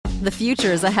The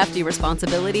future is a hefty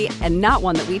responsibility and not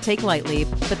one that we take lightly,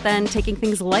 but then taking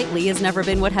things lightly has never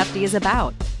been what Hefty is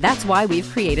about. That's why we've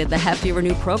created the Hefty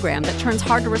Renew program that turns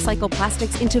hard-to-recycle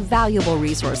plastics into valuable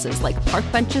resources like park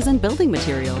benches and building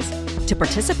materials. To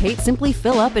participate, simply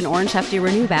fill up an orange Hefty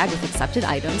Renew bag with accepted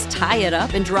items, tie it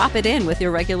up, and drop it in with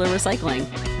your regular recycling.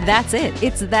 That's it.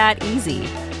 It's that easy.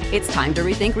 It's time to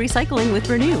rethink recycling with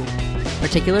Renew.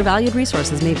 Particular valued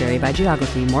resources may vary by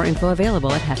geography. More info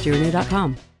available at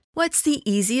heftyrenew.com. What's the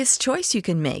easiest choice you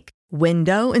can make?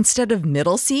 Window instead of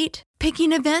middle seat?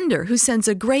 Picking a vendor who sends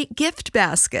a great gift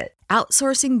basket?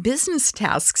 Outsourcing business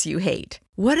tasks you hate?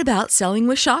 What about selling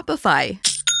with Shopify?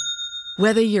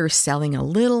 Whether you're selling a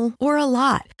little or a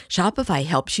lot, Shopify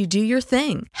helps you do your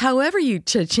thing, however you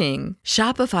cha-ching.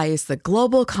 Shopify is the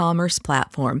global commerce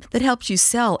platform that helps you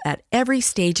sell at every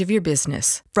stage of your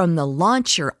business. From the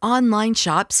launch your online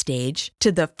shop stage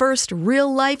to the first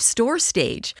real-life store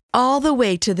stage, all the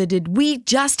way to the did we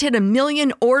just hit a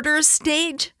million orders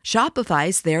stage.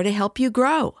 Shopify's there to help you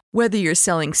grow. Whether you're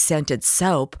selling scented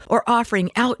soap or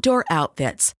offering outdoor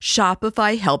outfits,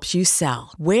 Shopify helps you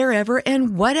sell. Wherever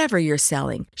and whatever you're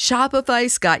selling,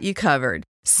 Shopify's got you covered.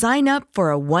 Sign up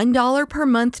for a $1 per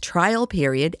month trial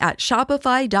period at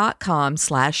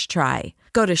shopify.com/try.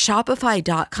 Go to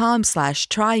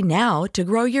shopify.com/try now to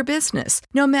grow your business,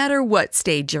 no matter what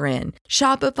stage you're in.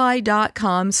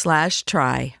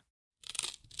 Shopify.com/try.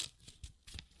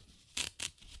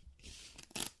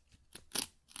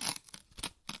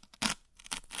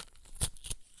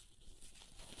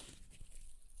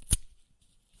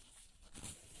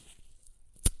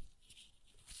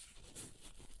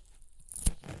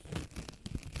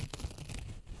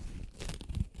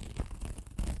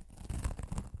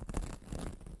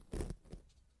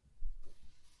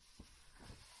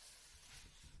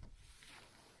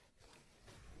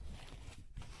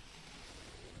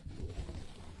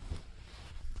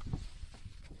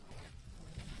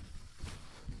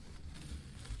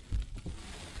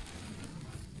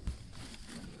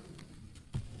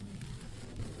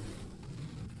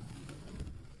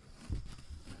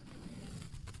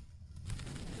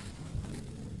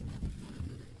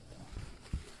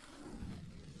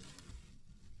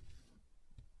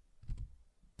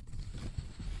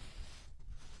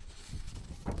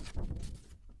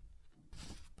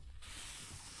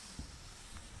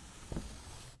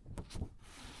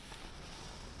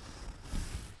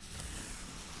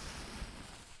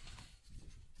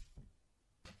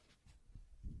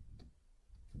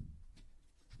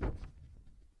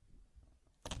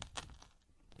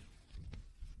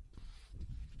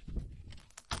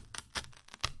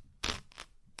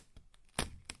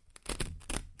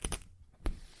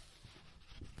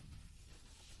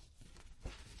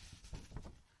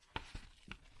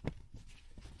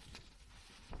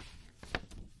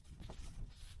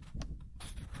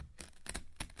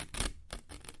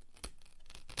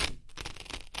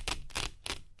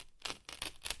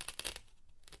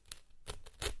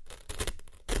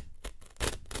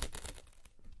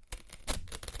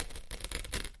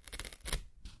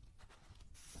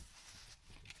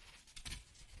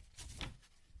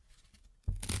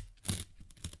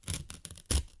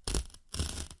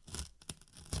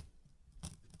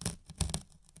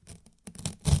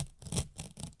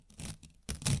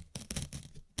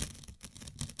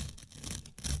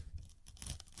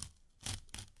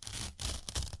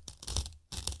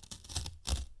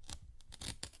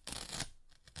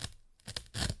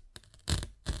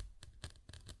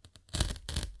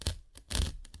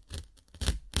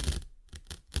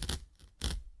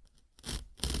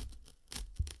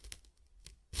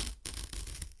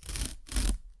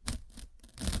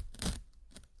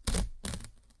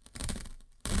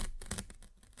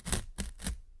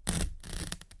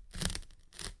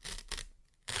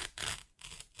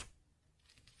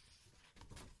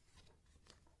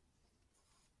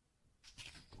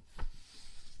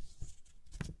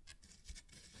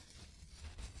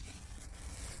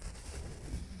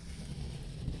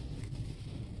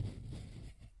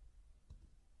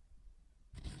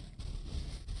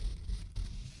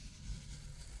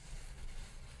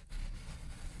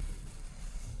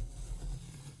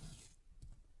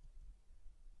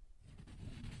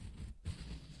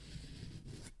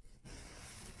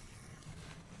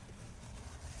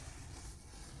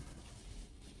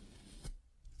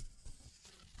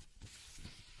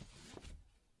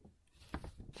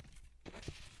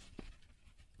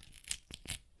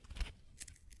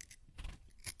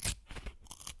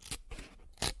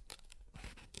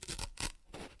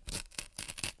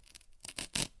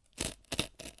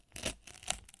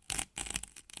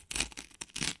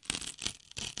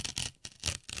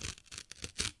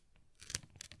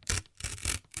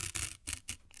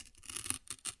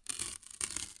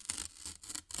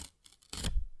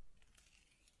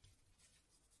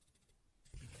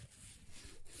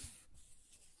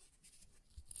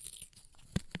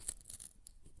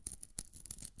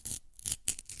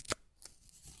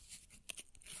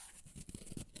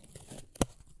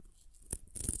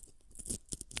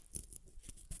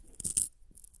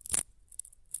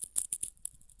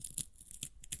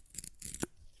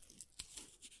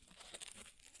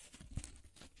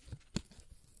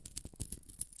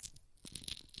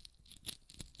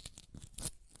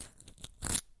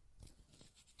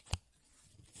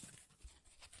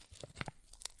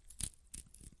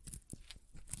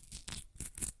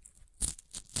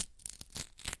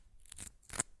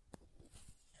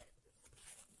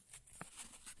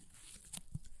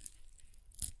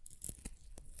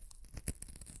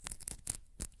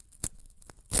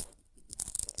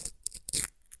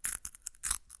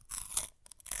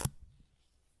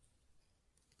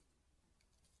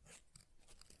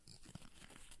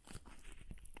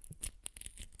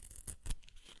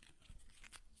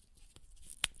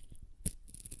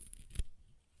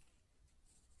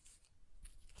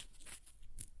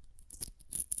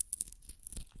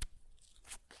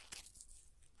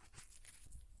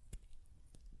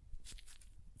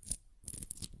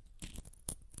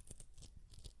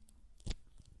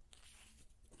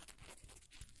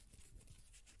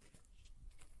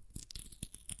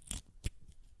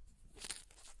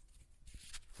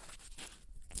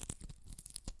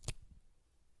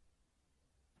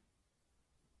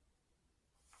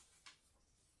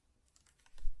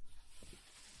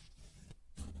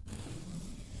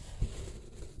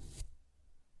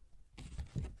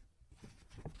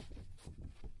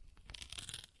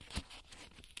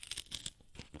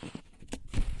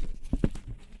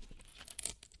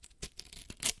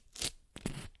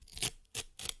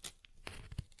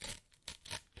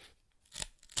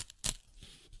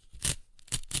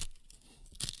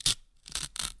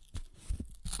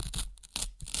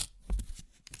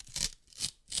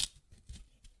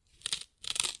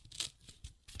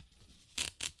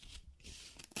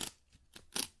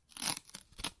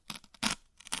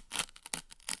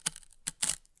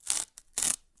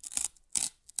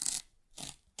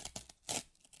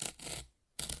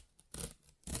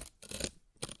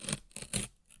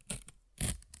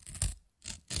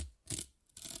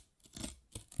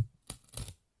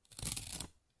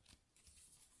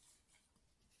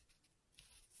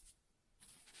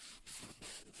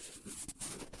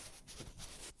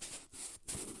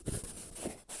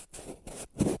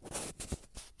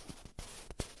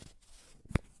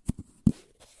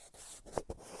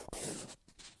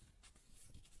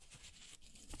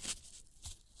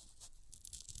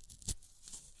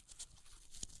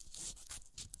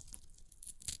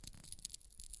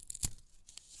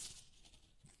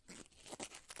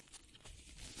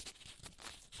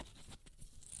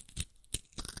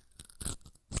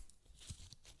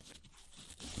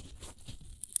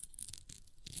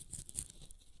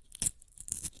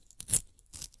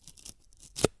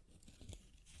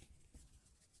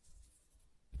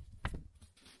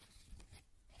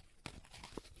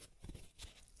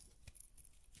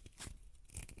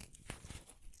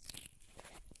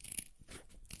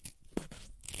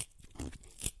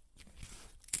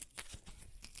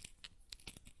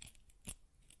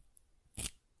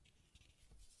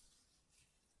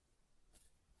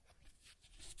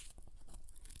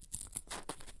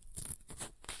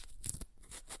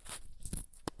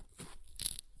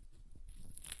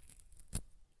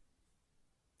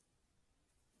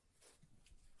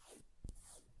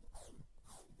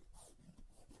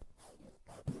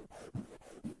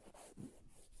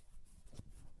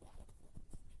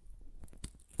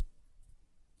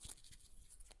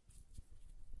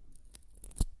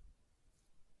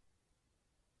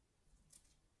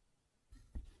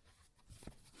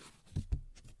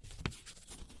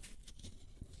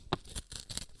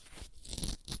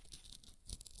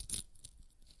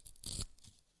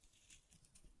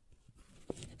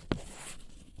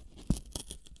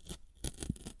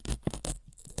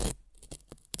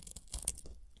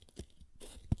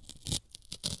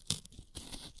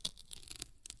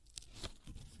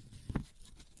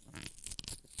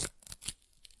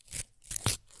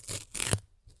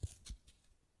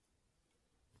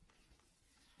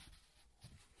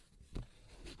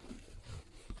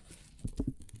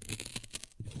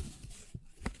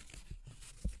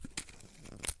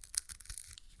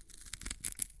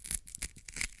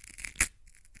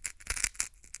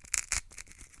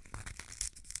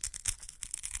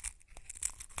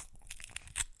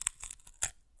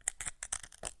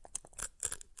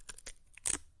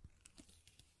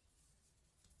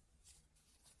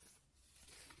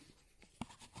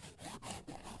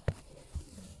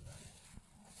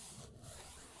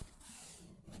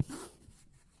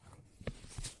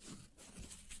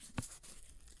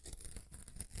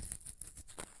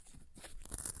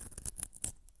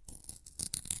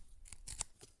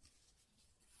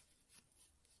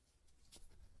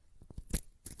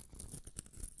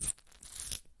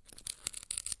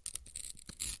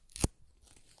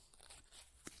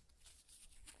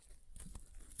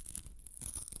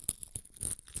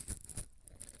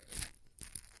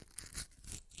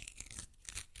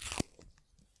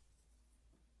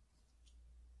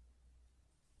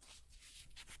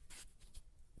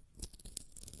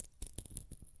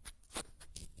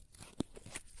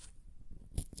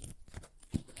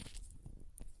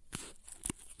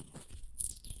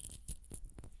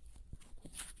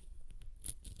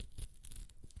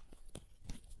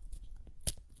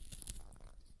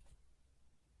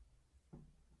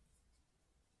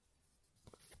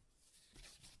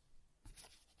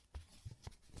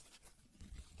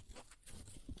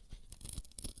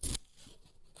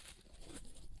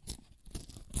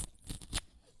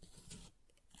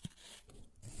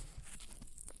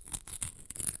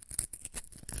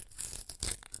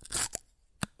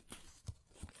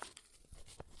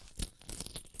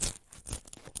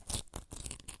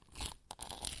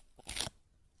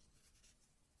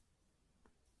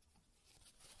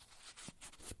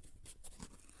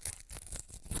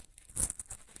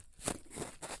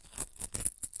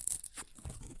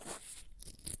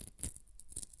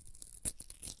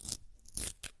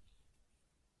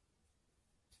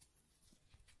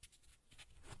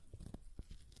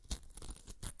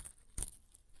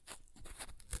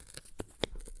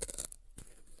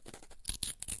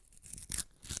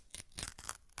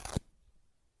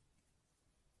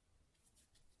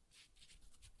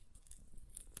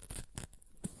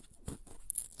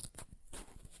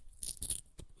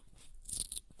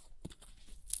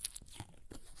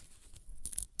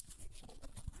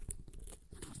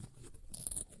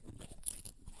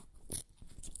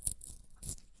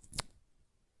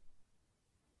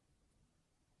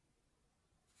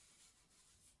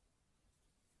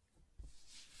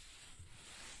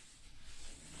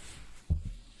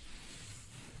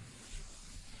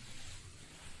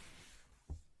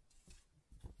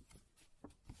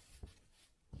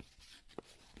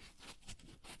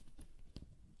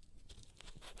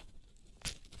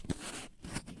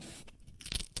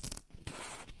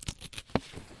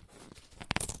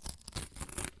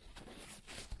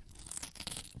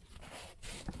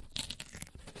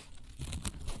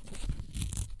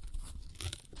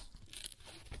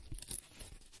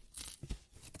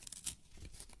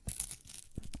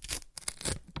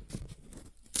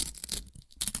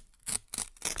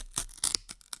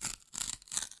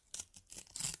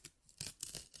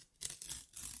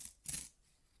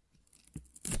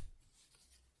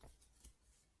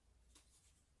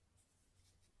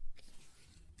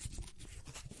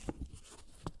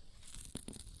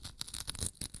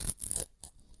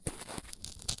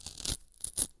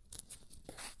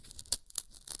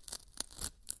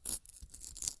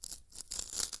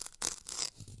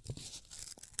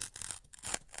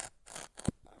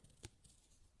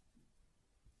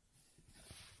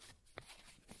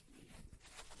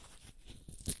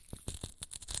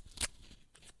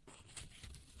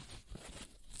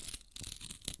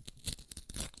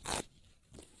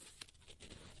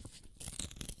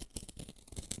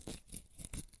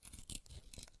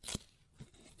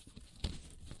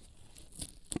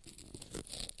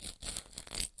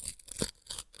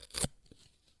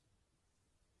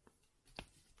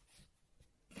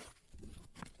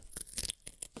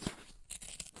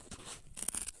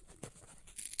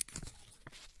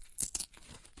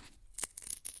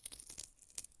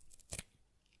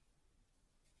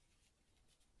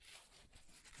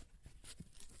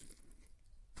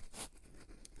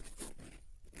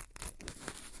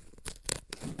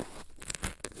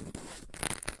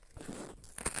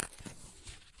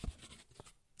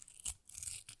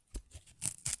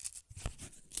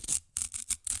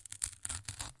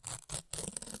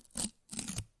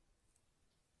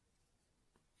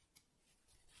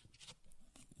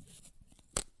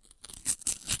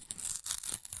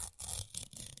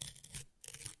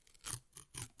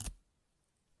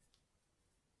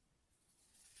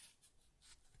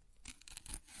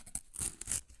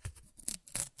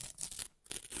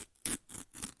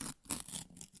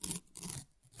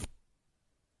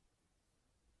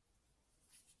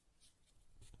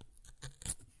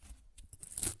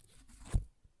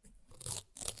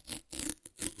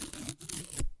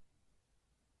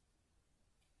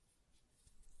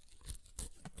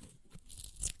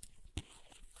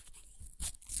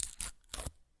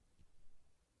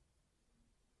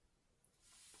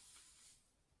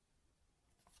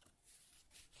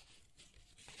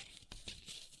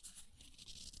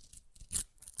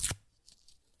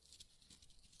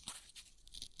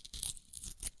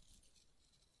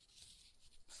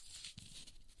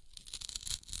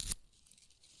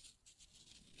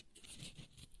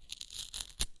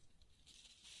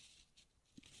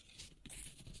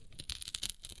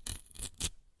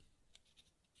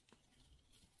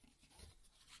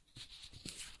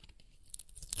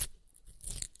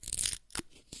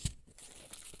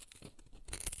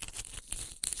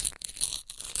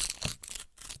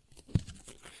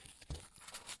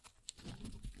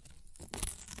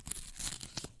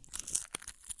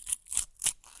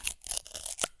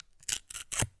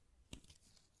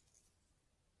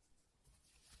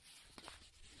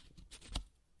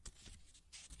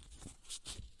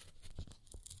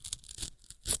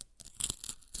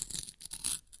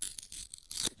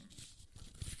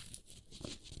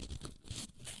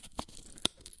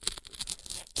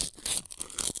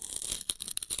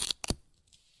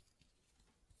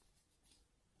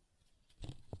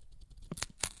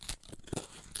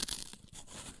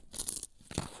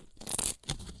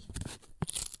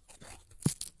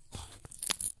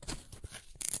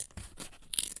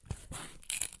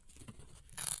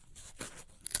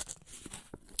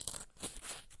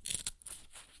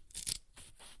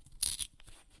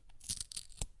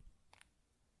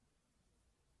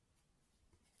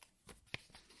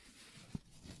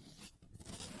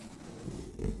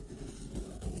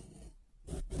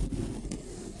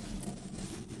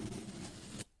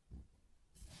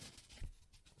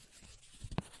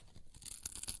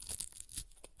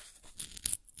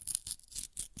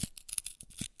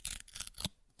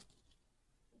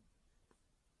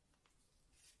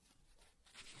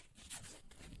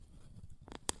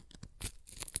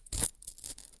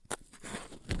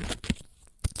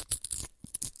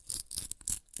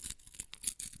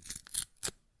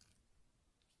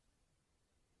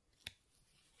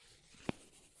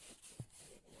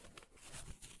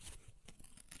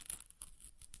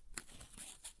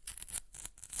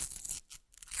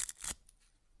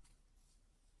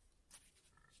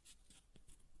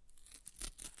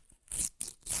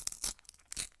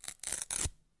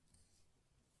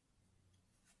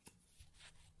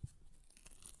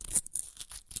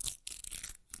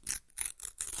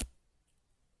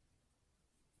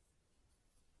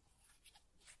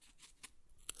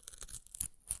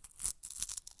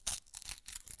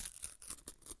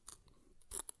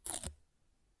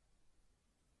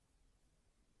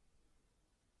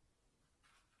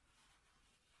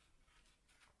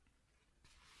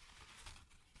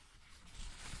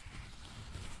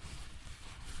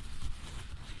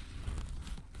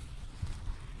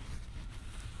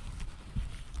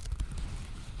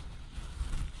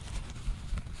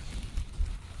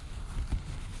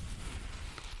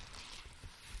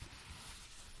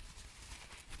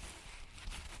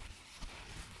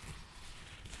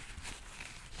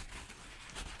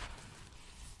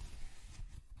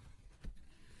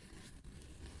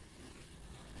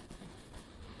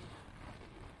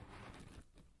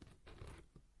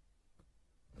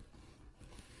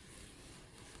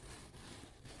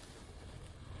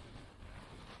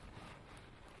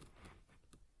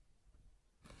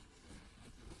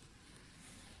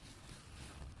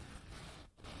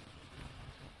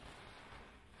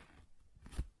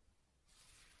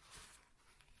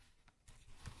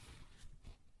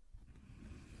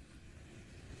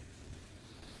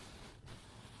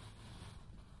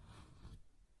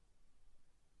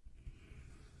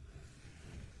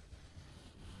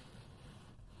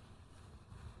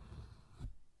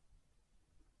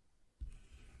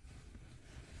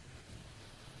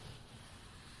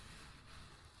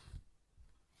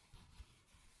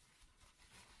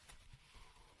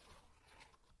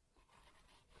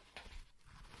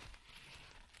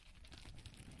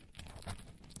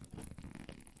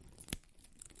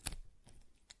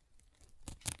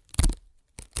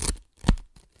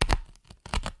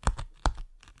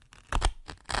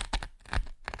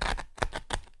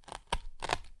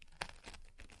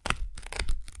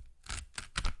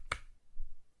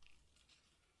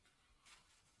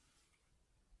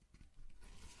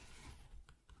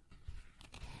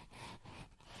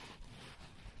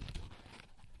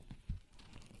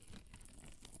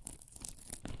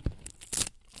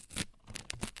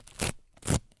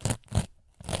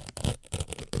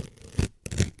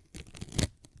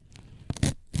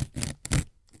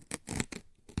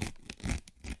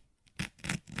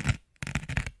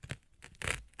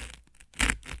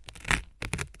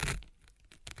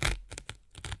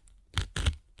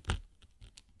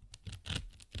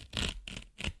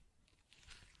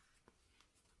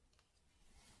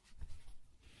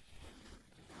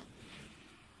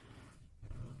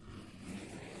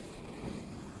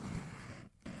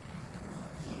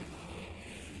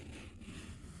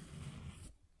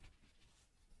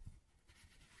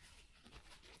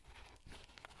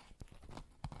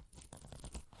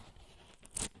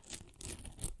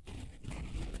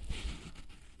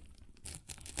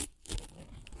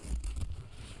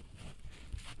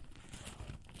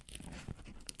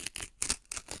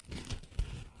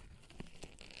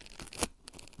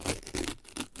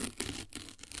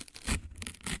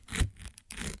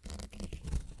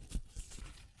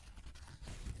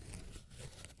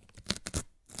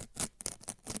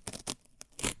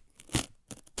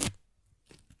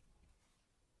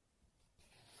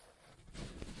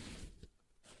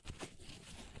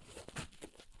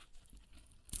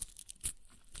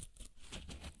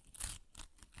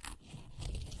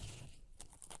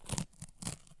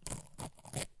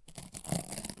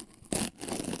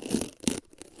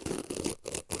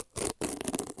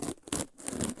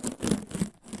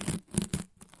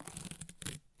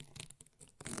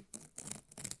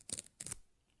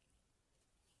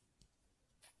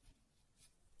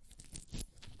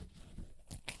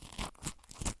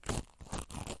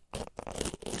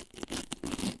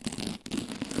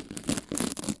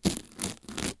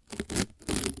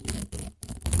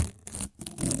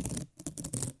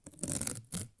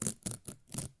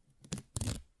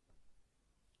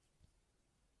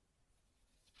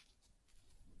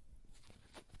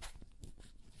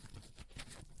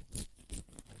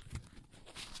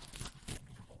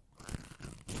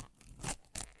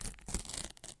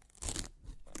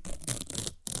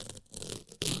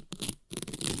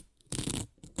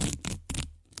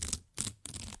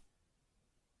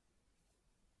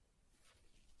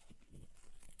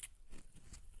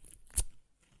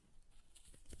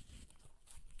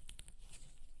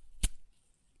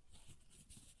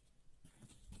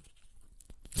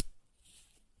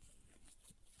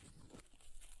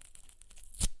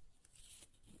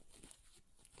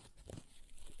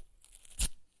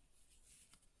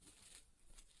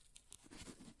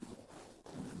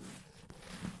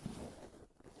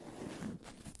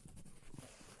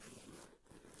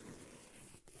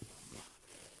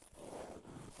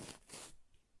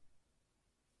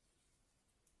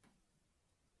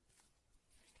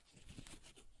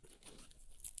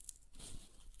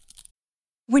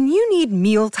 When you need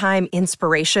mealtime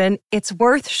inspiration, it's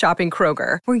worth shopping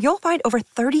Kroger, where you'll find over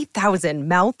 30,000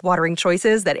 mouth-watering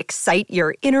choices that excite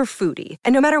your inner foodie.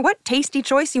 And no matter what tasty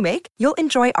choice you make, you'll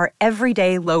enjoy our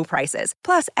everyday low prices,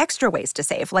 plus extra ways to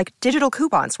save, like digital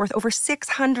coupons worth over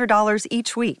 $600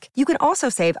 each week. You can also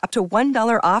save up to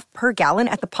 $1 off per gallon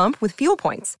at the pump with fuel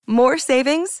points. More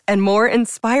savings and more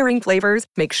inspiring flavors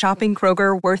make shopping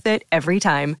Kroger worth it every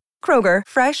time. Kroger,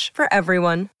 fresh for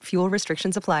everyone. Fuel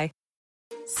restrictions apply.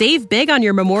 Save big on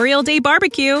your Memorial Day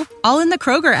barbecue, all in the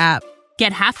Kroger app.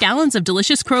 Get half gallons of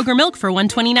delicious Kroger milk for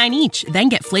 $1.29 each. Then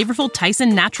get flavorful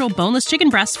Tyson natural boneless chicken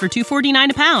breasts for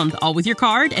 $2.49 a pound, all with your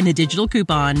card and a digital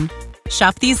coupon.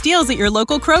 Shop these deals at your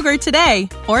local Kroger today,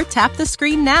 or tap the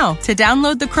screen now to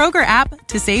download the Kroger app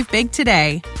to save big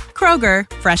today. Kroger,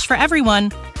 fresh for everyone.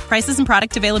 Prices and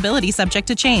product availability subject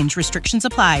to change. Restrictions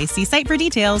apply. See site for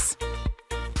details.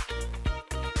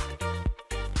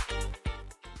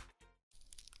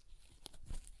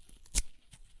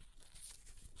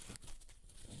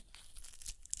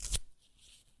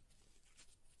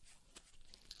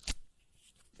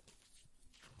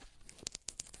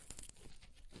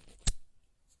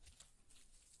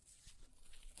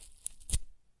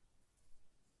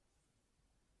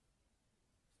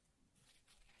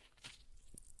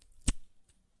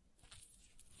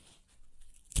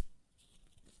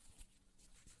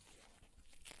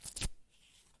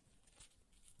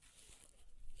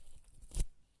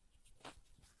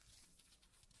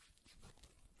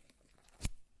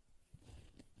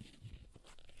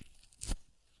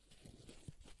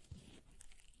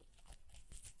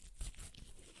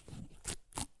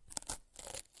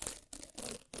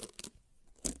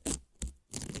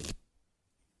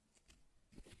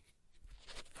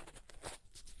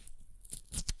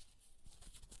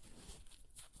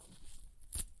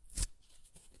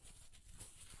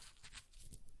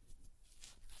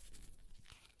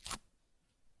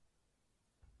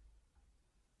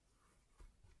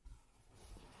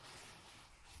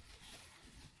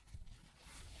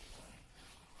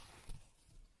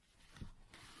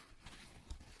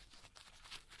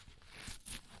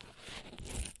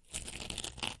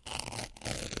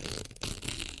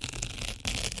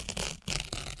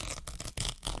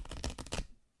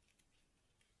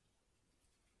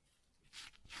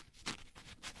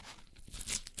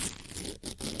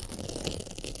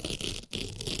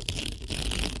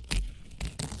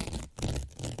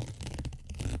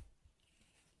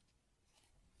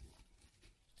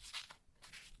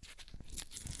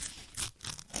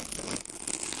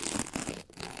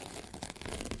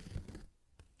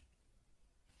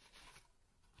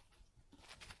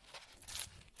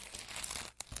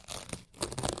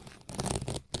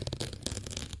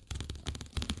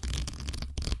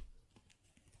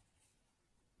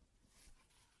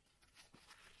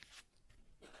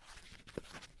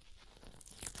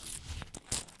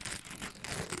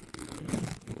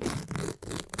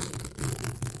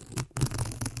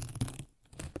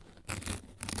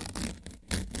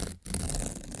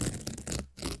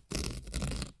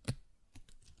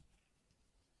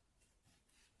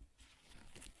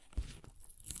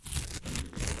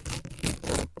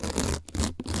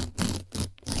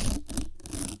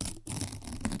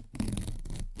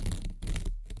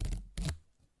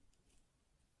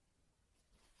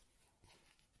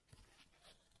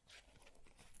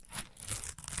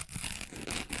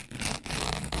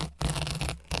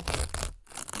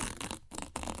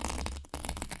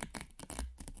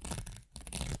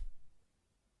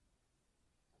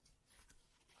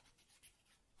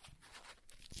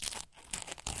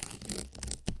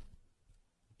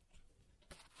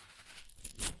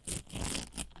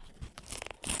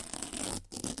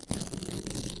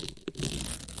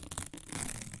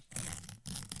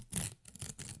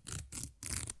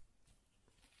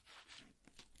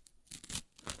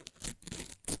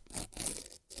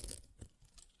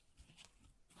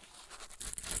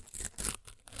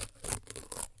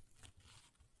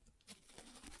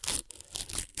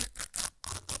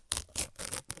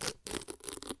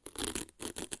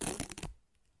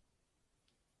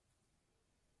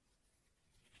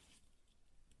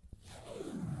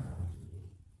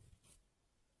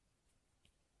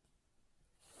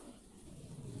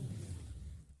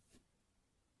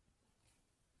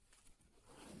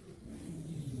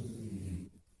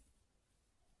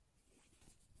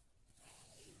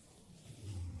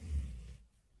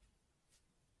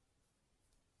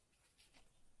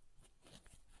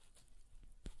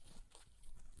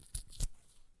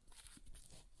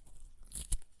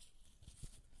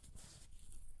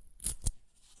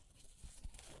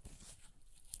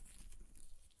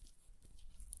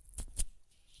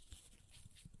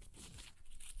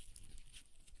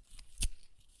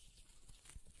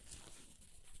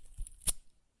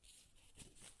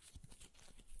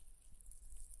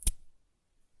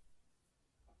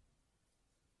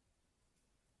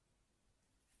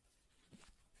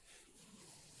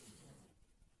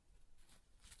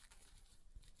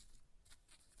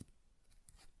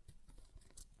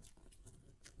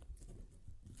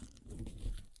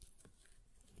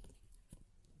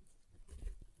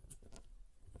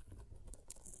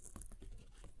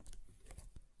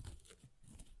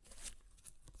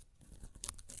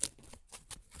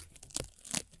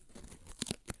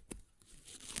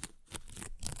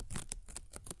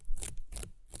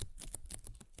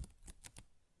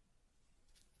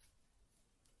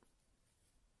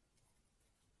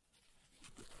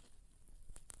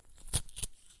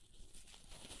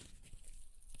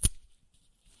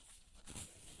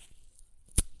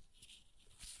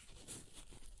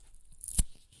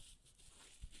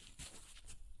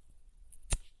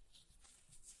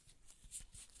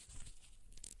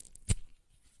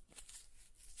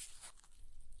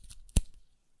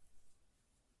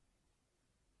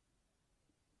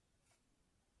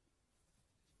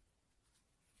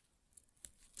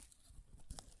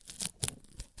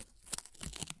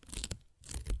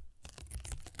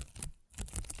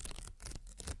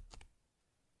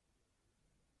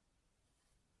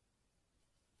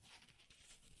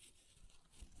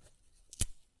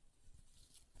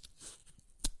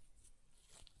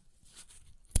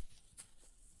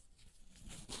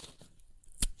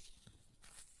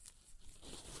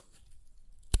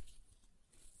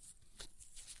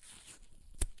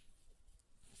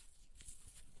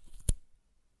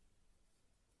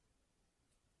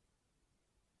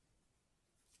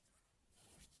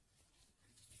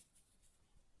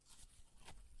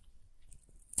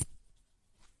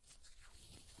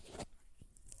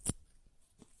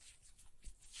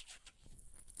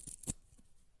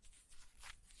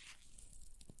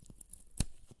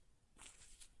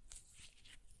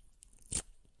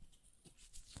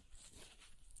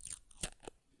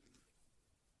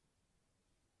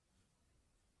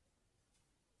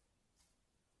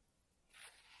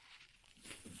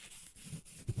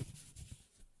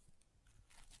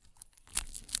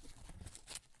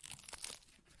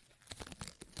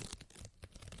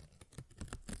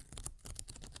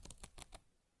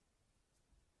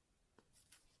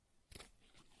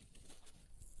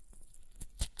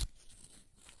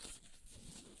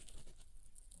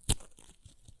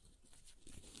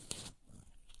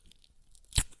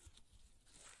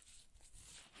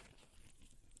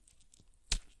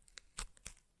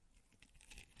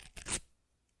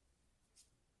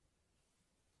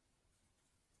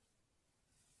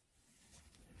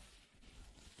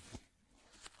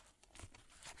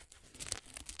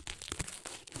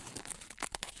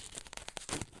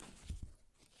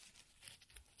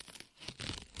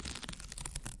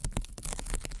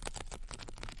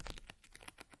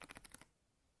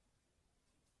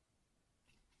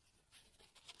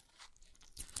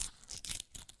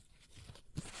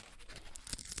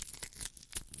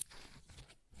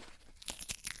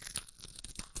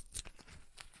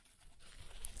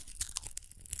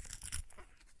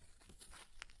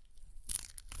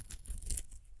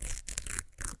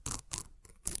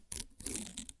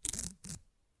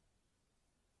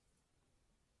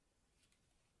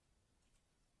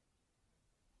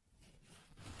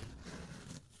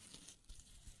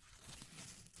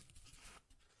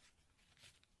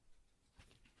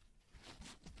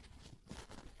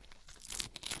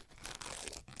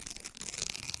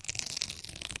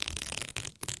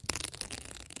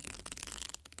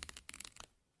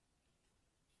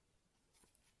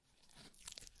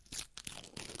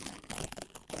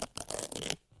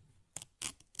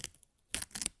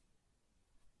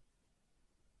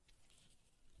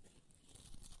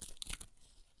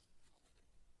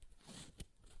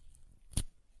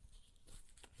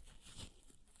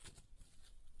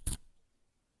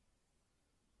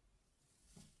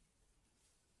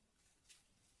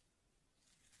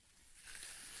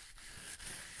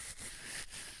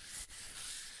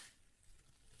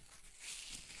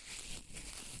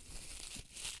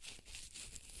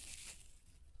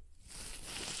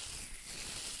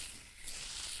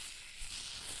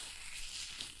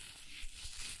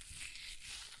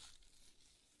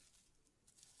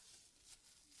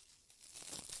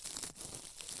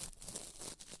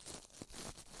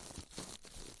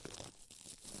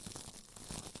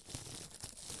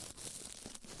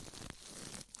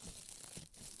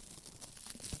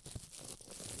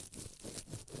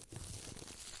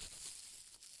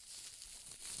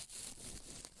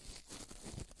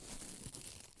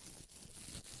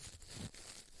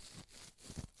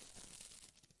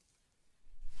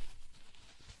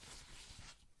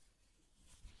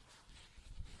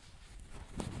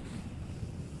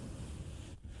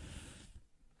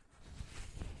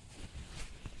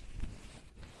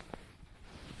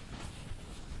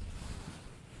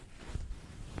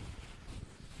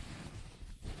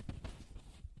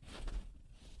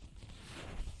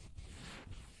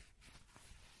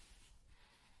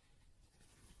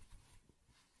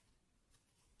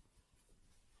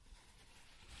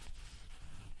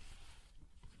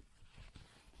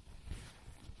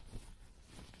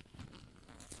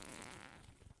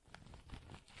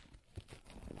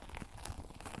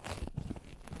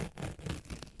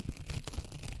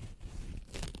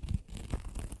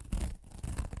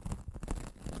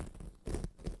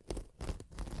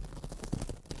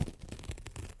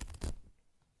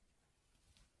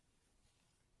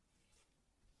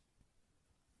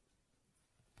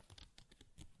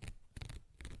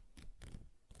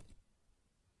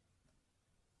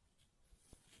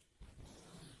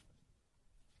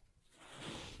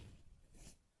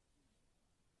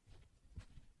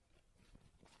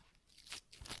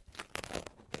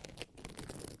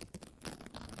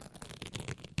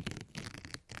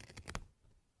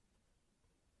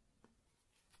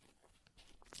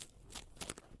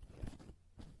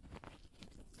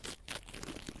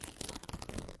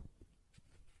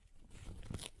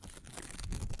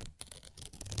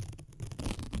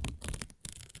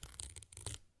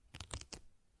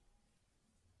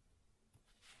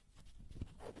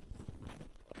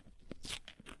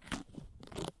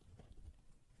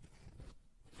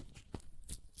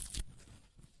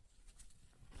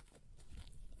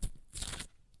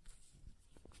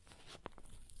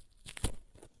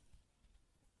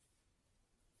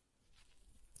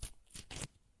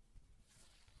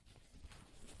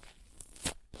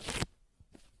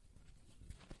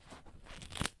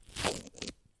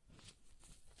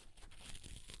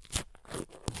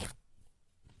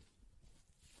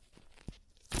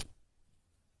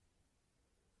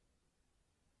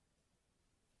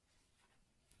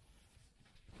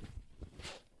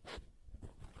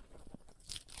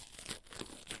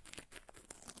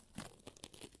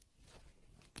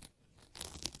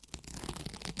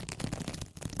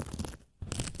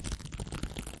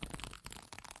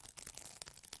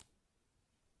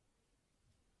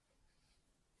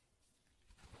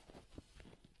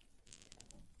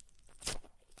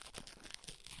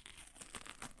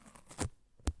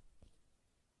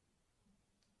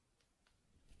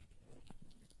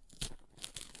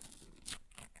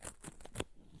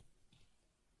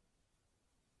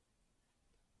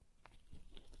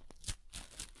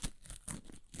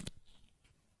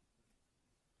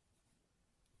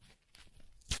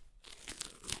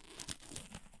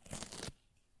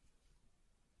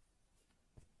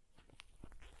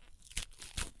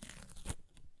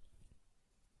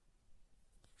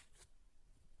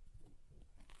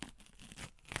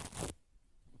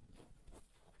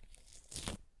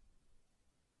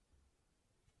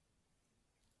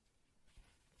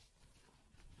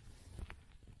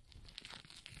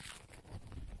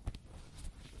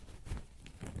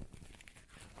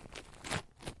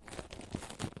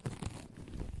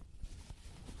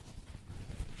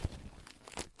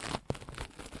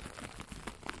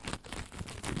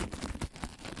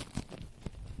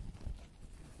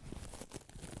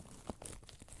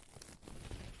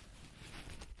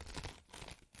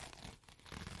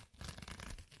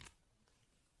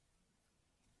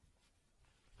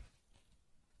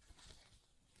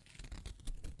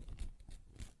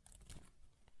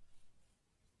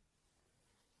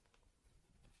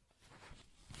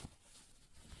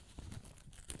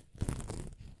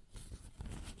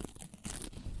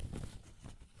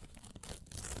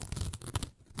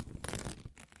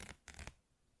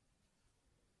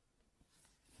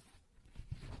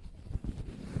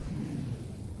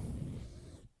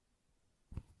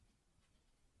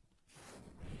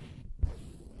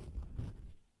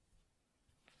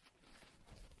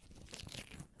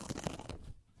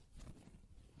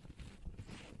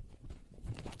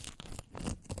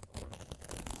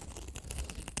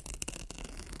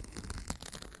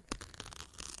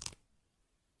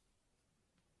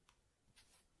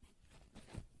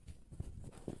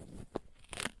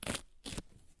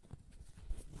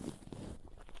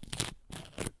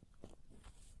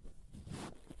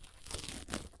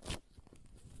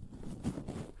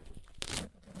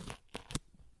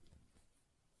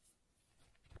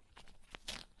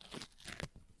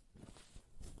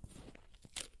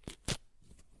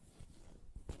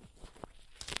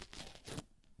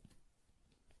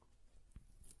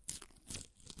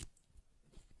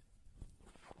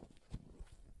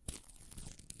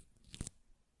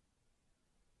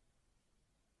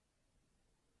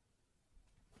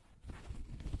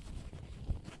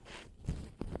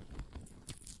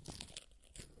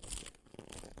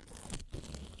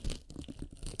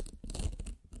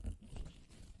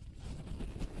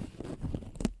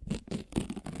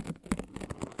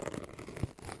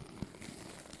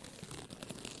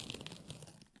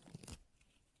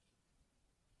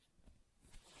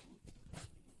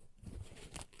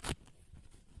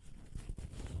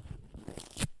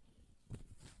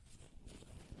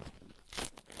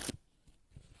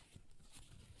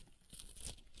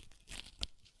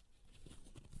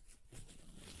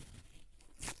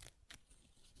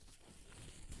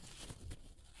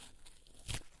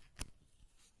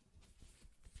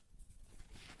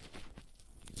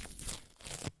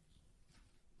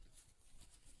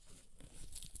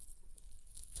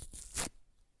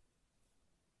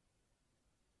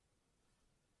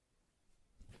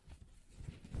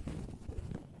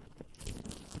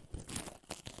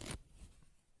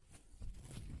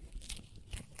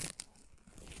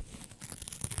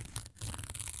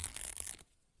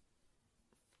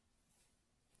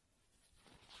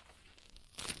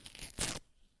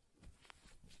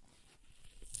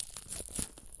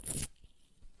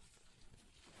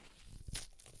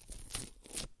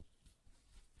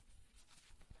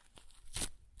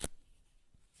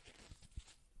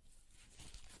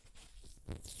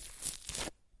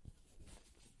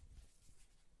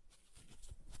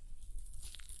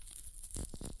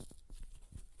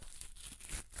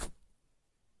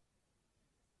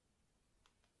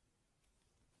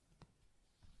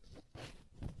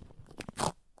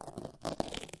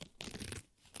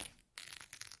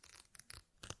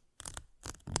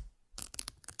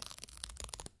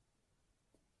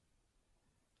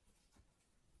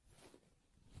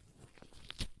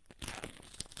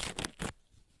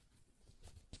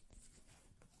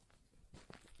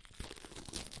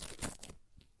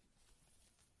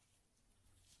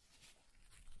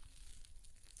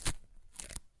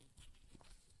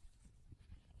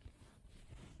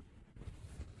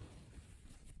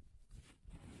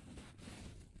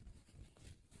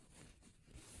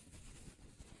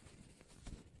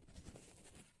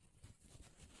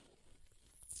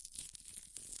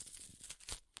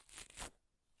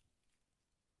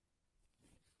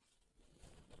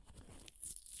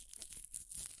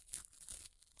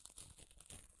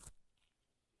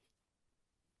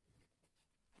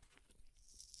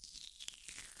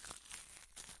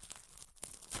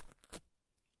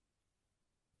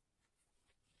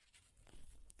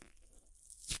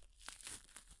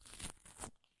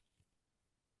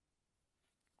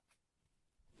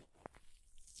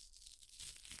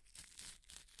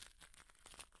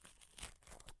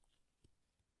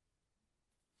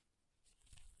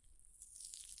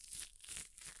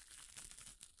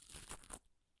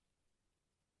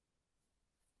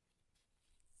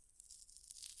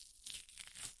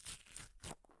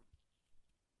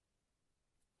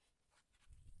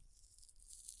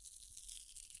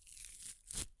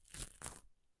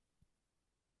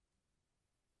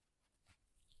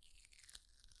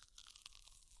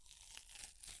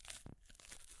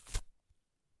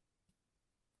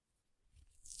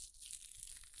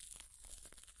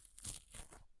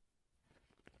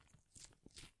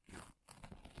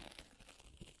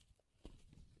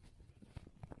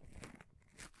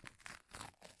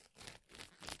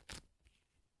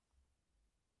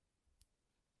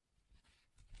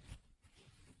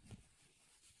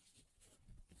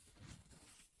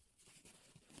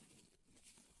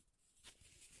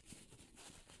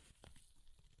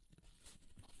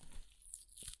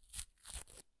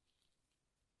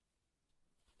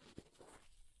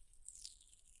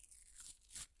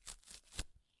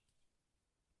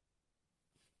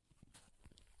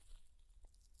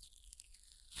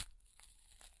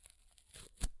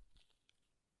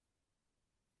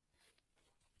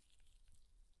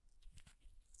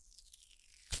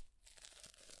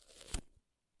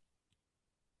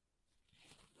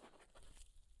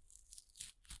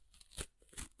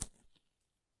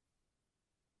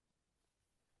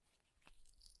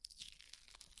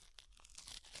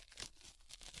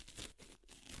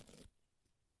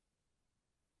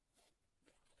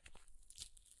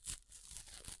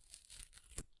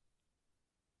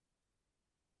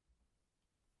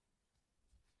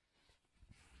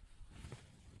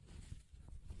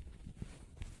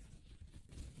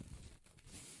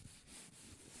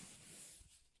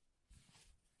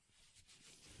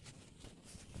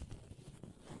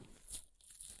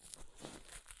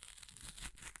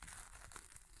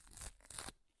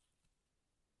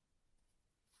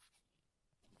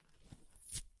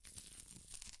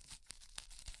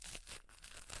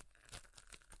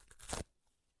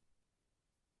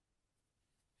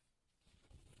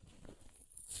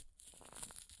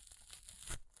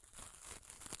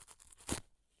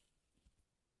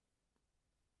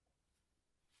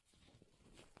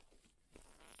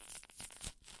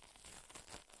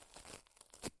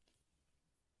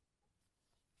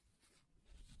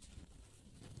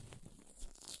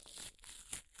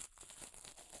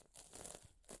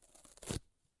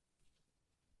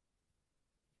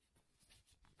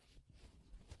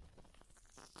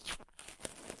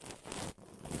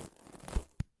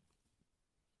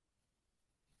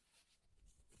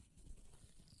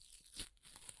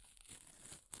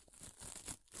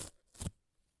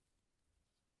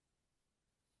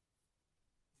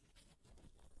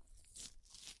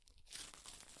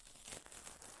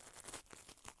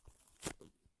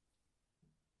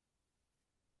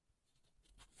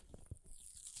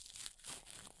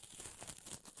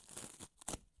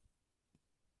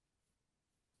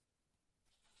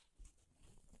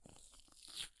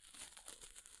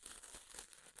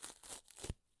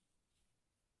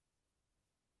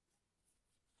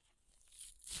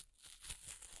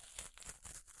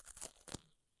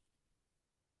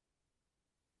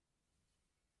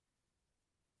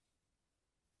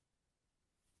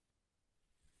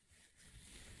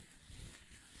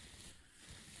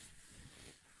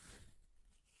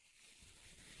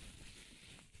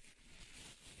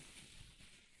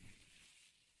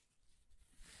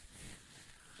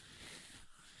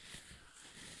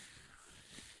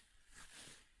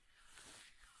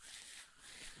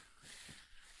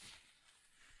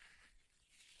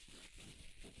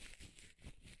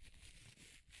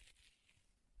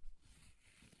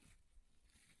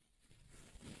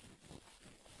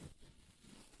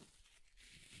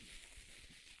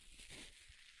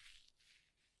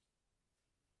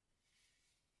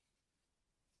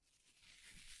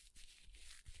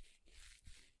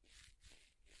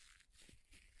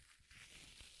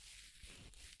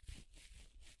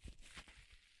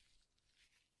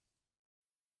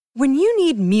 When you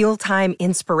need mealtime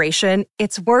inspiration,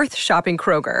 it's worth shopping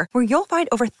Kroger, where you'll find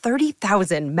over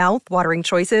 30,000 mouth-watering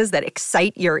choices that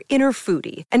excite your inner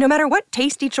foodie. And no matter what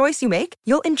tasty choice you make,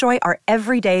 you'll enjoy our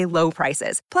everyday low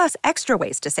prices, plus extra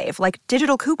ways to save, like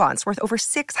digital coupons worth over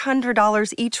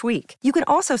 $600 each week. You can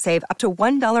also save up to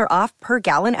 $1 off per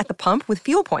gallon at the pump with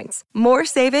fuel points. More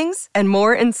savings and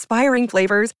more inspiring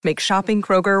flavors make shopping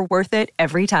Kroger worth it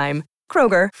every time.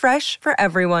 Kroger, fresh for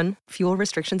everyone. Fuel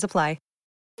restrictions apply.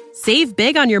 Save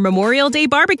big on your Memorial Day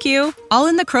barbecue, all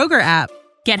in the Kroger app.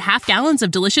 Get half gallons of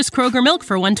delicious Kroger milk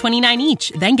for $1.29 each.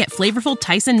 Then get flavorful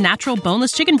Tyson natural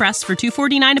boneless chicken breasts for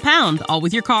 $2.49 a pound, all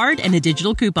with your card and a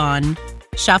digital coupon.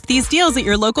 Shop these deals at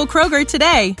your local Kroger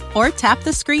today, or tap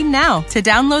the screen now to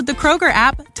download the Kroger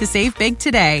app to save big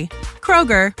today.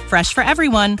 Kroger, fresh for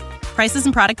everyone. Prices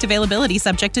and product availability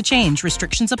subject to change.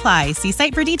 Restrictions apply. See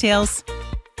site for details.